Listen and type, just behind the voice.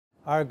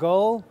Our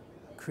goal,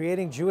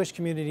 creating Jewish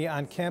community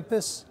on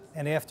campus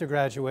and after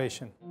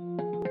graduation.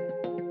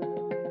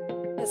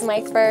 It's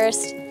my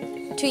first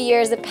 2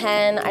 years at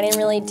Penn. I didn't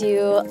really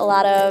do a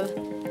lot of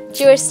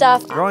Jewish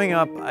stuff. Growing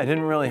up, I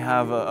didn't really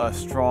have a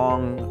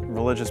strong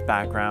religious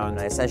background.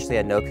 I essentially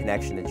had no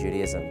connection to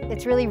Judaism.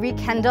 It's really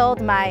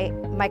rekindled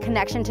my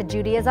connection to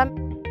Judaism.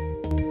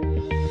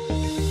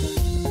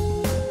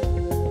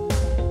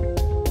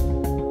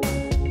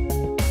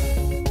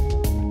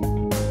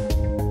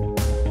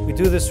 We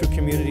do this through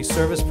community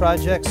service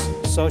projects,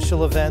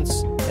 social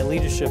events, and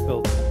leadership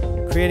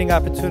building, creating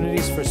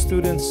opportunities for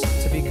students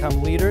to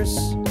become leaders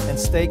and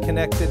stay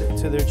connected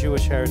to their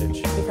Jewish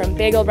heritage. From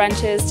bagel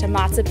brunches to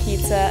matzah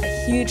pizza,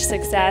 a huge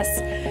success.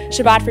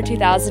 Shabbat for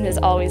 2000 is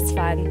always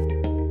fun.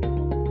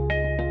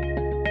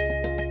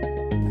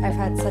 I've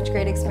had such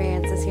great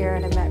experiences here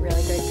and I've met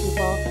really great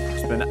people.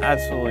 It's been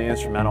absolutely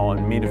instrumental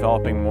in me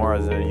developing more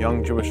as a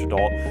young Jewish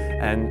adult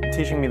and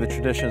teaching me the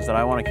traditions that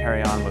I want to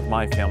carry on with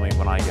my family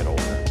when I get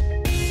older.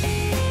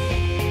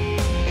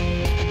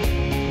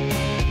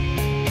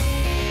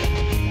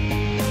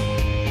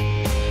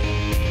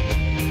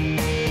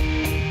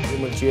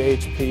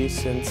 JHP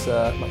since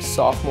my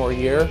sophomore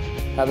year,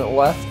 haven't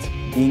left.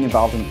 Being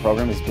involved in the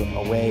program has been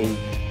a way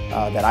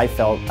that I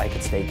felt I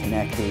could stay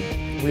connected.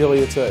 Really,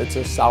 it's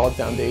a solid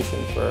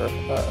foundation for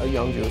a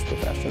young Jewish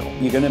professional.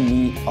 You're going to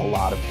meet a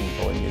lot of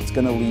people and it's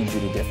going to lead you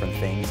to different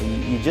things,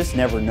 and you just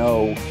never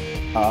know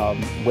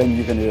when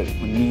you're going to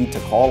need to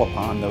call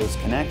upon those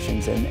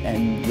connections,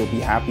 and you'll be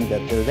happy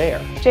that they're there.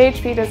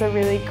 JHP does a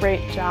really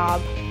great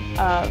job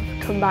of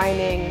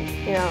combining,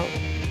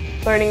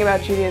 learning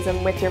about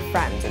Judaism with your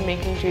friends and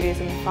making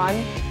Judaism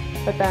fun,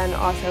 but then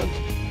also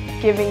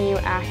giving you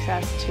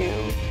access to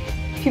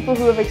people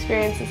who have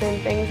experienced the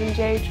same things in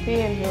JHP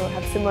and who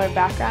have similar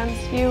backgrounds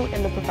to you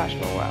in the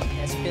professional world.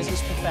 As a business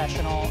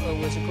professional,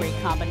 it was a great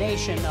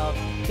combination of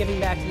giving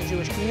back to the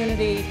Jewish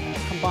community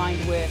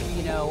combined with,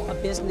 a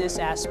business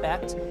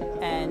aspect,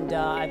 and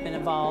I've been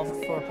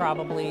involved for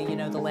probably,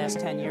 the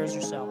last 10 years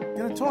or so. I'm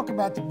going to talk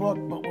about the book,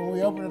 but when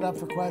we open it up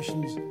for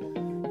questions,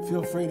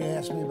 feel free to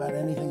ask me about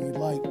anything you'd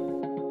like.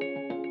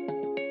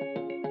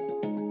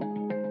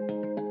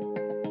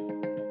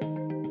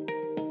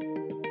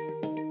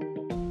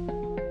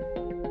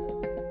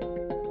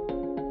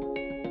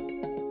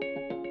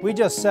 We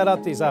just set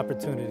up these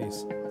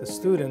opportunities. The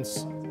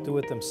students do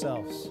it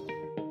themselves.